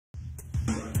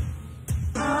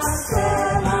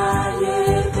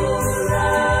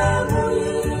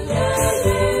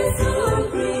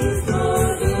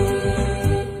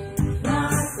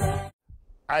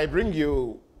I bring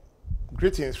you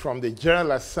greetings from the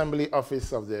General Assembly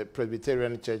Office of the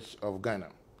Presbyterian Church of Ghana.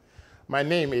 My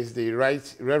name is the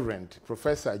Right Reverend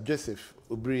Professor Joseph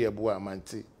Obiri Yeboah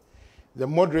Mante, the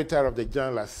Moderator of the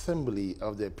General Assembly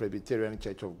of the Presbyterian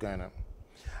Church of Ghana.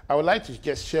 I would like to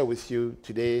just share with you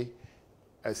today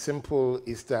a simple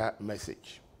Easter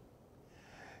message.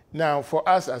 Now, for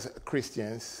us as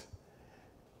Christians,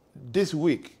 this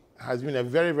week has been a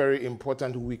very, very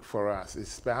important week for us.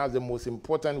 It's perhaps the most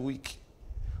important week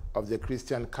of the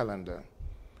Christian calendar.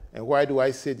 And why do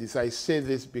I say this? I say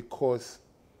this because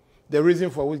the reason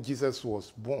for which Jesus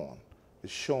was born is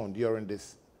shown during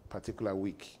this particular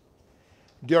week.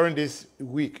 During this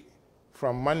week,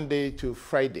 from Monday to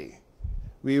Friday,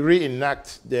 we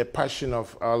reenact the passion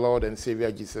of our Lord and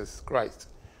Savior Jesus Christ,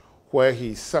 where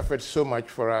he suffered so much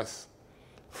for us,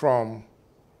 from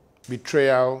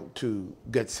betrayal to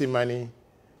Gethsemane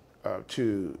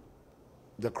to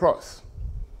the cross.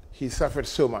 He suffered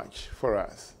so much for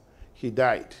us. He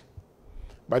died.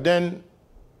 But then,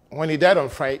 when he died on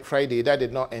Friday, that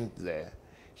did not end there.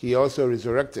 He also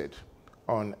resurrected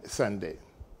on Sunday.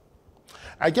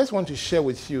 I just want to share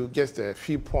with you just a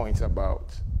few points about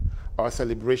our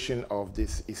celebration of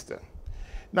this Easter.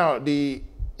 Now, the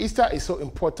Easter is so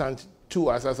important to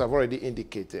us, as I've already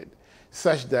indicated,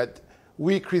 such that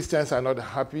we Christians are not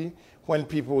happy when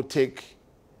people take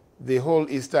the whole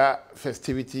Easter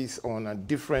festivities on a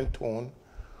different tone,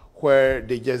 where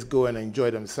they just go and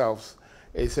enjoy themselves.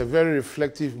 It's a very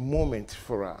reflective moment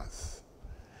for us,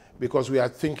 because we are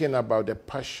thinking about the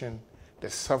passion, the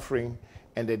suffering,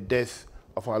 and the death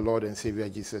of our Lord and Savior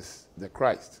Jesus the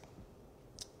Christ.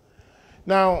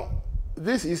 Now,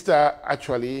 this Easter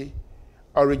actually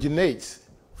originates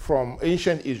from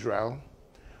ancient Israel,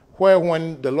 where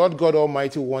when the Lord God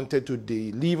Almighty wanted to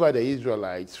deliver the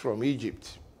Israelites from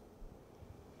Egypt,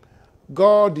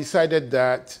 God decided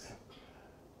that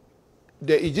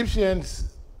the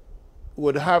Egyptians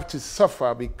would have to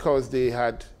suffer because they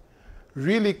had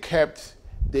really kept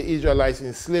the Israelites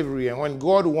in slavery. And when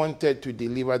God wanted to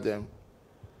deliver them,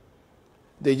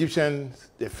 the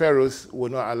Egyptians, the pharaohs,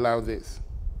 would not allow this.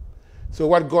 So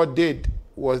what God did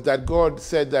was that God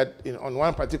said that on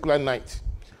one particular night,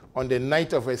 on the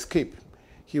night of escape,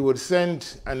 he would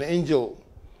send an angel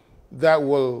that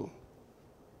will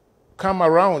come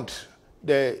around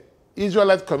the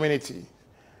Israelite community.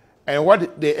 And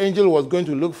what the angel was going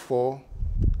to look for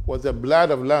was the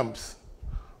blood of lambs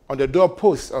on the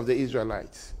doorposts of the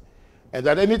Israelites. And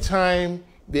at any time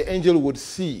the angel would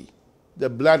see the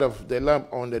blood of the lamb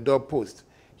on the doorpost,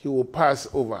 he will pass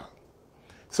over.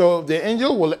 So the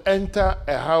angel will enter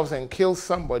a house and kill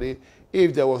somebody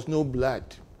if there was no blood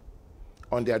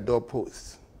on their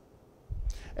doorposts.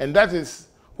 And that is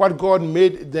what God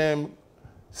made them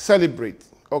celebrate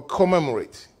or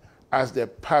commemorate as the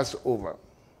Passover.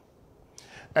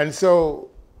 And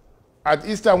so at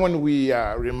Easter, when we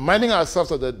are reminding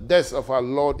ourselves of the death of our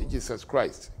Lord Jesus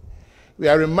Christ, we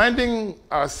are reminding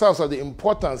ourselves of the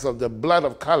importance of the blood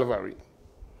of Calvary.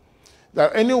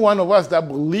 That any one of us that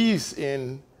believes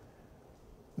in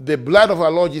the blood of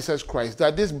our Lord Jesus Christ,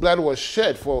 that this blood was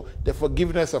shed for the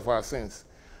forgiveness of our sins,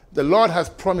 the Lord has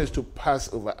promised to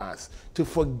pass over us, to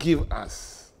forgive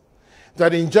us.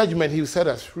 That in judgment he will set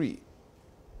us free.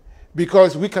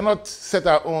 Because we cannot set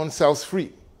our own selves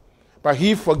free. But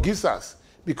he forgives us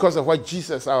because of what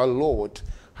Jesus our Lord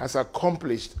has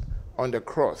accomplished on the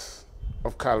cross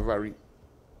of Calvary.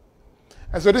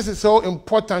 And so this is so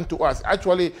important to us.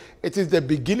 Actually, it is the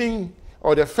beginning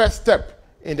or the first step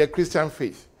in the Christian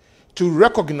faith to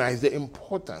recognize the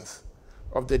importance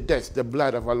of the death, the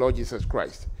blood of our Lord Jesus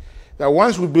Christ. That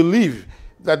once we believe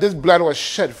that this blood was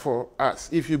shed for us,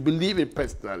 if you believe it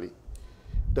personally,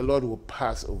 the Lord will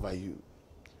pass over you.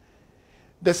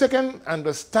 The second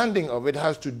understanding of it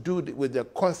has to do with the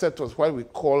concept of what we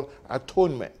call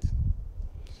atonement.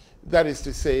 That is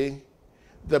to say,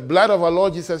 the blood of our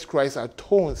Lord Jesus Christ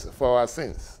atones for our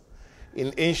sins.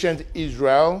 In ancient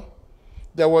Israel,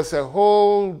 there was a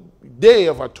whole day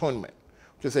of atonement,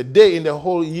 which is a day in the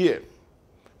whole year,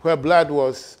 where blood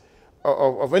was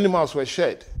of animals were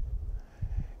shed.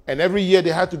 And every year they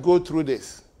had to go through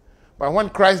this. But when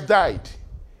Christ died,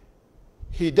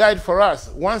 he died for us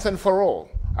once and for all,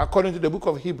 according to the book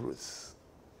of Hebrews,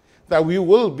 that we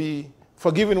will be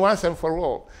forgiven once and for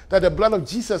all, that the blood of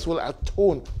Jesus will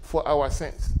atone for our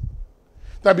sins.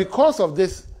 That because of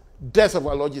this death of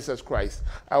our Lord Jesus Christ,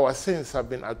 our sins have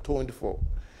been atoned for.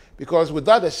 Because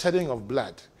without the shedding of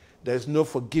blood, there is no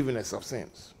forgiveness of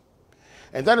sins.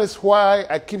 And that is why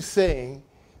I keep saying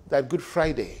that Good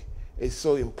Friday is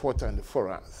so important for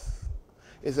us.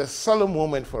 It's a solemn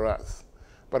moment for us.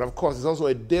 But of course, it's also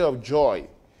a day of joy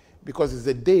because it's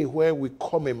the day where we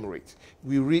commemorate,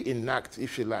 we reenact,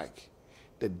 if you like,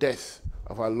 the death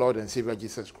of our Lord and Savior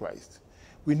Jesus Christ.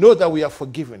 We know that we are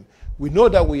forgiven. We know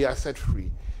that we are set free.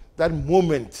 That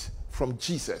moment from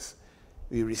Jesus,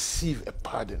 we receive a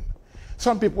pardon.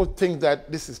 Some people think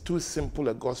that this is too simple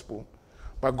a gospel,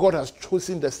 but God has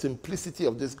chosen the simplicity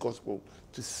of this gospel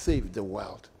to save the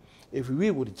world. If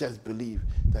we would just believe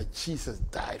that Jesus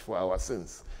died for our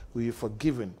sins, we will be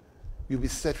forgiven, we will be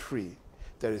set free.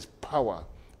 There is power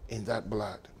in that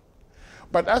blood.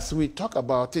 But as we talk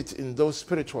about it in those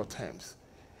spiritual terms,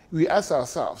 we ask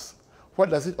ourselves, what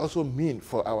does it also mean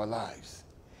for our lives?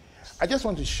 I just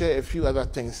want to share a few other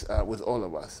things with all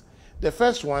of us. The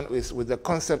first one is with the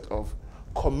concept of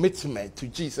commitment to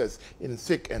Jesus in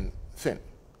thick and thin.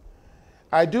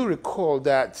 I do recall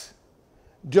that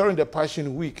during the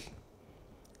Passion Week,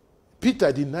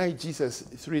 Peter denied Jesus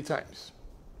 3 times.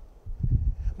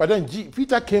 But then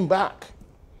Peter came back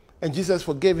and Jesus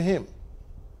forgave him.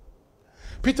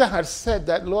 Peter had said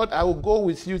that, Lord, I will go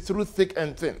with you through thick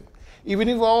and thin. Even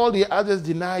if all the others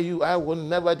deny you, I will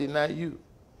never deny you.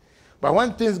 But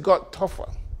when things got tougher,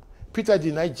 Peter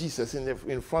denied Jesus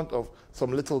in front of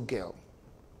some little girl.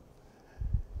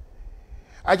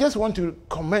 I just want to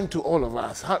commend to all of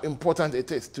us how important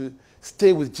it is to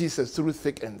stay with Jesus through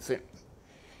thick and thin.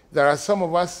 There are some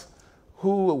of us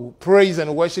who praise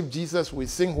and worship Jesus. We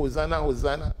sing Hosanna,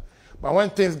 Hosanna. But when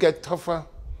things get tougher,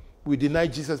 we deny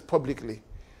Jesus publicly.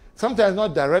 Sometimes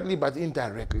not directly, but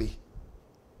indirectly.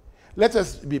 Let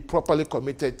us be properly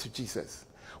committed to Jesus.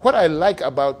 What I like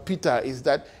about Peter is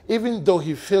that even though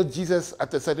he failed Jesus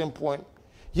at a certain point,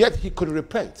 yet he could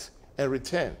repent and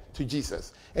return to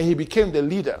Jesus. And he became the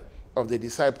leader of the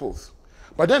disciples.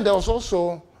 But then there was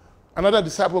also another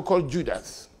disciple called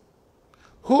Judas,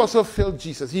 who also failed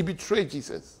Jesus. He betrayed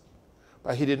Jesus,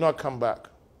 but he did not come back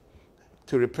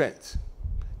to repent.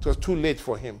 It was too late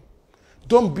for him.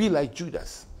 Don't be like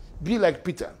Judas. Be like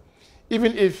Peter.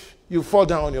 Even if you fall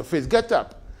down on your face, get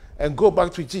up and go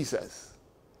back to Jesus.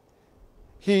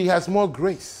 He has more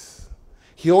grace.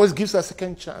 He always gives us a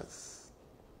second chance.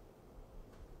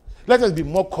 Let us be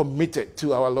more committed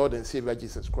to our Lord and Savior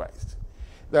Jesus Christ.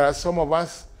 There are some of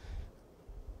us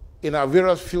in our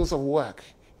various fields of work,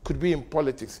 could be in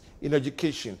politics, in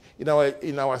education, in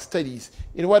our studies,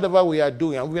 in whatever we are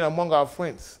doing, and even among our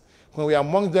friends. When we are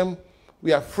among them,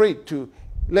 we are afraid to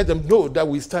let them know that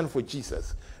we stand for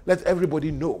Jesus. Let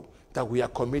everybody know that we are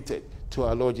committed to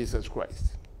our Lord Jesus Christ.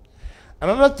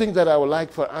 Another thing that I would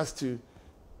like for us to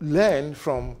learn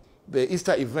from the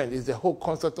Easter event is the whole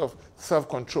concept of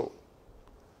self-control.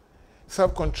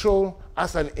 Self-control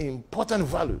as an important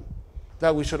value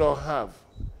that we should all have.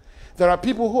 There are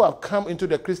people who have come into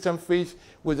the Christian faith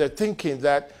with the thinking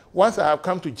that once I have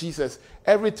come to Jesus,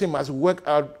 everything must work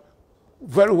out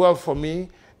very well for me,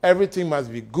 everything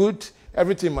must be good,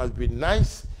 everything must be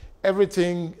nice,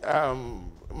 everything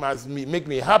must make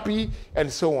me happy,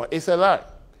 and so on. It's a lie.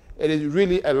 It is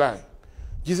really a lie.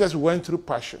 Jesus went through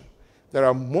passion. There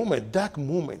are moments, dark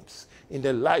moments in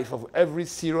the life of every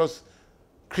serious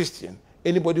Christian.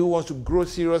 Anybody who wants to grow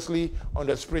seriously on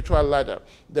the spiritual ladder,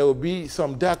 there will be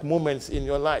some dark moments in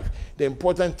your life. The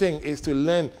important thing is to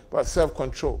learn about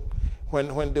self-control.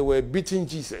 When they were beating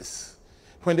Jesus,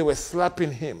 when they were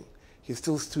slapping him, he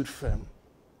still stood firm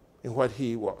in what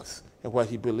he was and what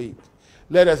he believed.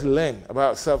 Let us learn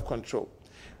about self-control.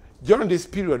 During this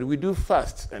period, we do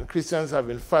fast, and Christians have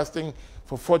been fasting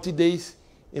for 40 days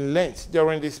in Lent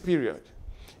during this period.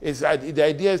 The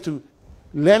idea is to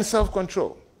learn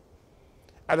self-control.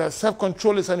 And that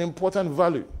self-control is an important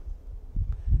value.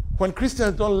 When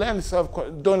Christians don't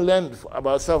learn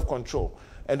about self-control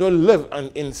and don't live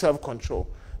in self-control,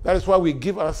 that is why we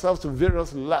give ourselves to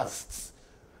various lusts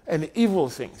and evil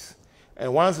things.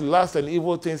 And once lust and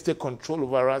evil things take control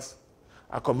over us,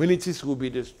 our communities will be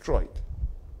destroyed.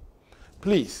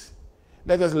 Please,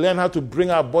 let us learn how to bring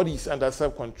our bodies under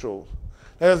self-control.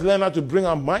 Let us learn how to bring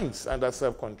our minds under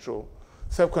self-control.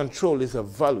 Self-control is a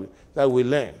value that we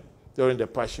learn during the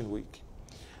Passion Week.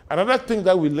 Another thing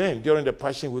that we learn during the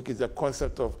Passion Week is the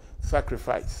concept of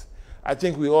sacrifice. I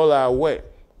think we all are aware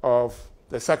of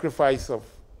the sacrifice of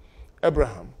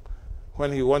Abraham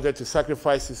when he wanted to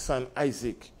sacrifice his son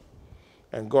Isaac.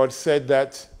 And God said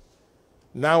that,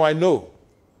 now I know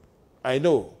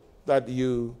that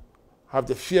you have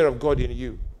the fear of God in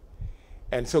you.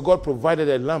 And so God provided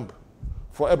a lamb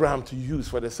for Abraham to use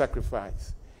for the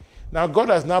sacrifice. Now God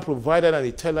has now provided an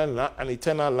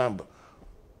eternal lamb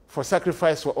for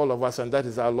sacrifice for all of us, and that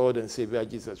is our Lord and Savior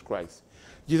Jesus Christ.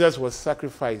 Jesus was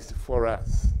sacrificed for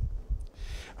us.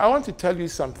 I want to tell you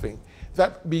something,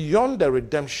 that beyond the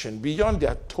redemption, beyond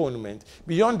the atonement,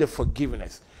 beyond the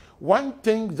forgiveness, One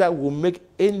thing that will make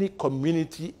any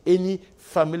community, any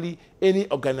family, any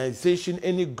organization,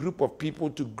 any group of people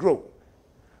to grow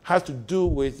has to do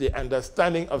with the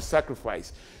understanding of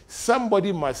sacrifice.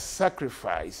 Somebody must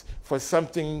sacrifice for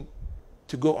something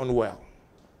to go on well.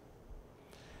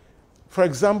 For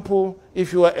example,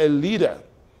 if you are a leader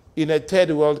in a third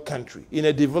world country, in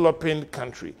a developing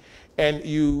country, and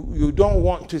you don't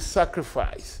want to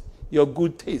sacrifice your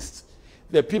good taste,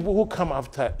 the people who come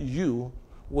after you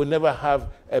will never have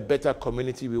a better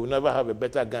community. We will never have a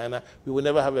better Ghana. We will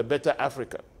never have a better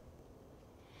Africa.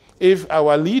 If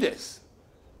our leaders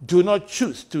do not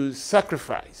choose to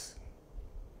sacrifice,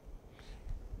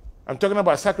 I'm talking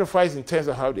about sacrifice in terms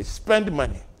of how they spend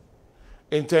money,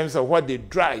 in terms of what they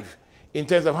drive, in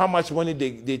terms of how much money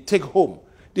they take home.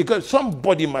 Because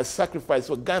somebody must sacrifice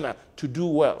for Ghana to do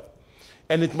well.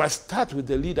 And it must start with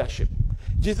the leadership.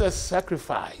 Jesus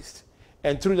sacrificed.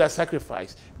 And through that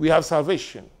sacrifice, we have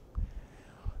salvation.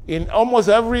 In almost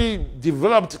every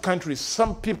developed country,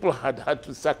 some people had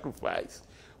to sacrifice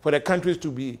for the countries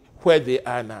to be where they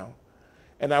are now.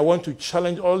 And I want to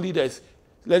challenge all leaders.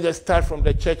 Let us start from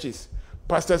the churches.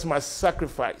 Pastors must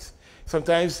sacrifice.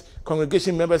 Sometimes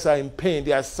congregation members are in pain.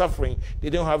 They are suffering. They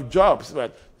don't have jobs.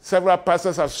 But several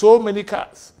pastors have so many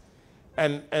cars.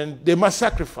 And they must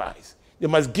sacrifice. They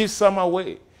must give some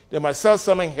away. They must sell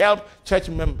some and help church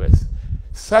members.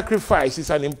 Sacrifice is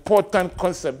an important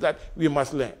concept that we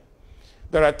must learn.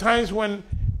 There are times when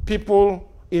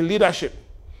people in leadership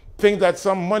think that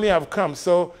some money have come,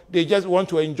 so they just want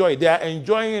to enjoy it. They are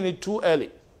enjoying it too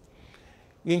early.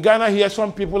 In Ghana here,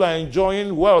 some people are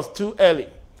enjoying wealth too early,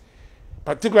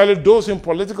 particularly those in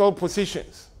political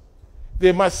positions.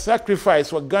 They must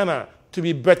sacrifice for Ghana to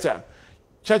be better.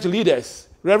 Church leaders,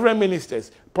 reverend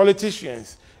ministers,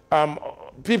 politicians,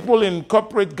 people in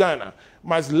corporate Ghana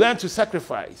must learn to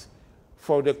sacrifice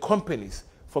for the companies,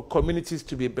 for communities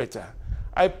to be better.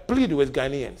 I plead with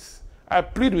Ghanaians. I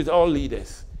plead with all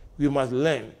leaders. We must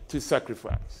learn to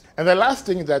sacrifice. And the last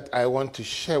thing that I want to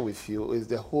share with you is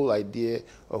the whole idea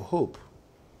of hope.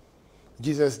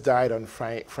 Jesus died on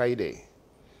Friday,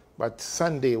 but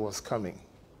Sunday was coming.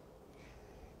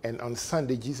 And on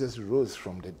Sunday, Jesus rose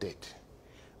from the dead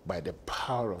by the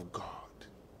power of God.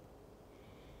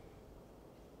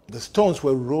 The stones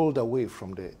were rolled away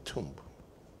from the tomb.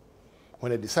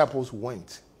 When the disciples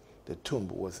went, the tomb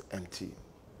was empty.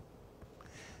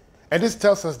 And this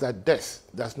tells us that death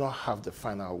does not have the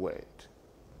final word.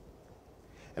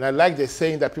 And I like the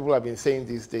saying that people have been saying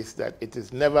these days, that it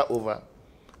is never over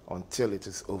until it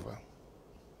is over.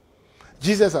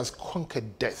 Jesus has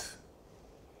conquered death.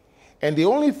 And the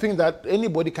only thing that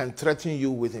anybody can threaten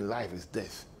you with in life is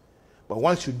death. But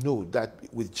once you know that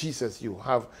with Jesus you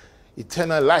have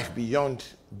eternal life beyond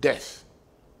death,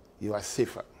 you are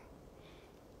safer.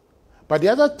 But the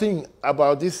other thing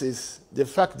about this is the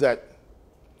fact that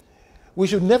we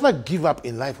should never give up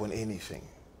in life on anything.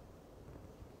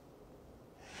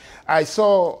 I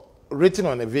saw written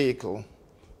on a vehicle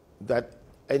that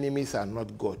enemies are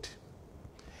not God.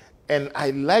 And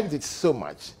I liked it so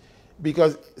much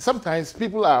because sometimes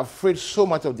people are afraid so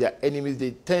much of their enemies,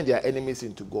 they turn their enemies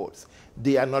into gods.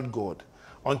 They are not God.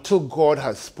 Until God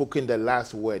has spoken the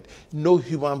last word, no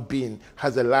human being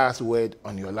has the last word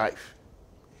on your life.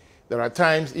 There are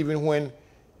times even when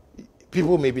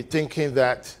people may be thinking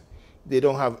that they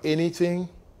don't have anything,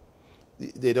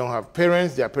 they don't have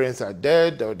parents, their parents are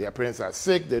dead, or their parents are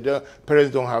sick,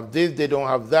 parents don't have this, they don't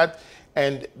have that,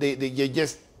 and they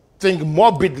just think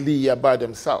morbidly about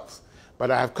themselves. But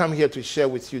I have come here to share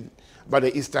with you about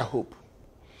the Easter hope.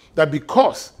 That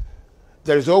because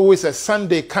there is always a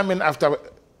Sunday coming after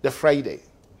the Friday,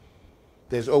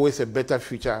 there's always a better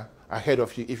future ahead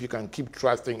of you if you can keep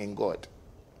trusting in God.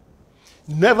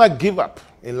 Never give up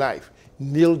in life.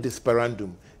 Nil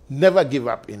desperandum. Never give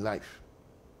up in life.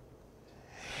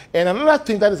 And another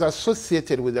thing that is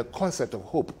associated with the concept of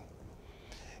hope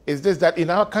is this, that in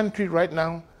our country right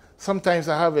now, sometimes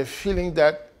I have a feeling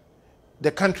that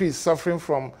the country is suffering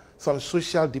from some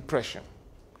social depression.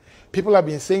 People have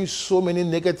been saying so many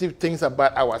negative things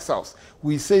about ourselves.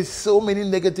 We say so many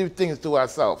negative things to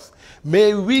ourselves.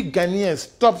 May we Ghanaians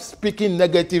stop speaking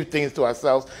negative things to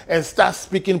ourselves and start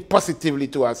speaking positively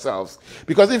to ourselves.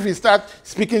 Because if we start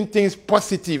speaking things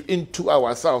positive into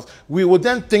ourselves, we will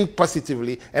then think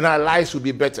positively and our lives will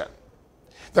be better.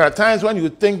 There are times when you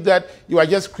think that you are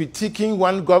just critiquing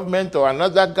one government or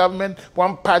another government,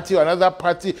 one party or another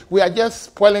party. We are just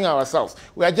spoiling ourselves.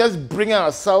 We are just bringing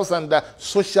ourselves under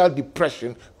social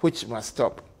depression, which must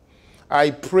stop.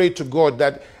 I pray to God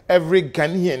that every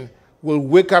Ghanaian will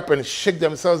wake up and shake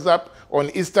themselves up on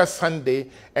Easter Sunday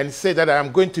and say that I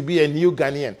am going to be a new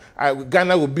Ghanaian.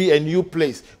 Ghana will be a new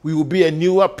place. We will be a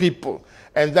newer people.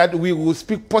 And that we will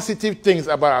speak positive things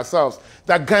about ourselves.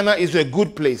 That Ghana is a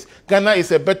good place. Ghana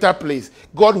is a better place.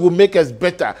 God will make us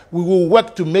better. We will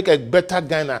work to make a better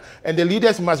Ghana. And the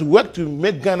leaders must work to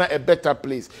make Ghana a better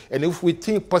place. And if we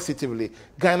think positively,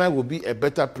 Ghana will be a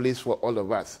better place for all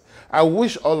of us. I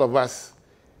wish all of us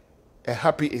a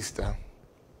happy Easter.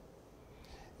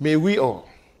 May we all,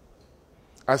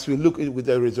 as we look with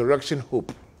the resurrection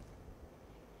hope,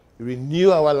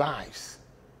 renew our lives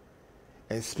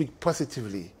and speak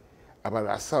positively about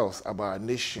ourselves, about our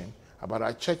nation, about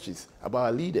our churches, about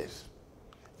our leaders,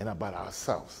 and about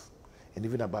ourselves, and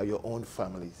even about your own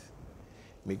families.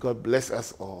 May God bless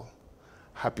us all.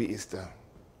 Happy Easter.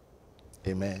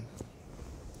 Amen.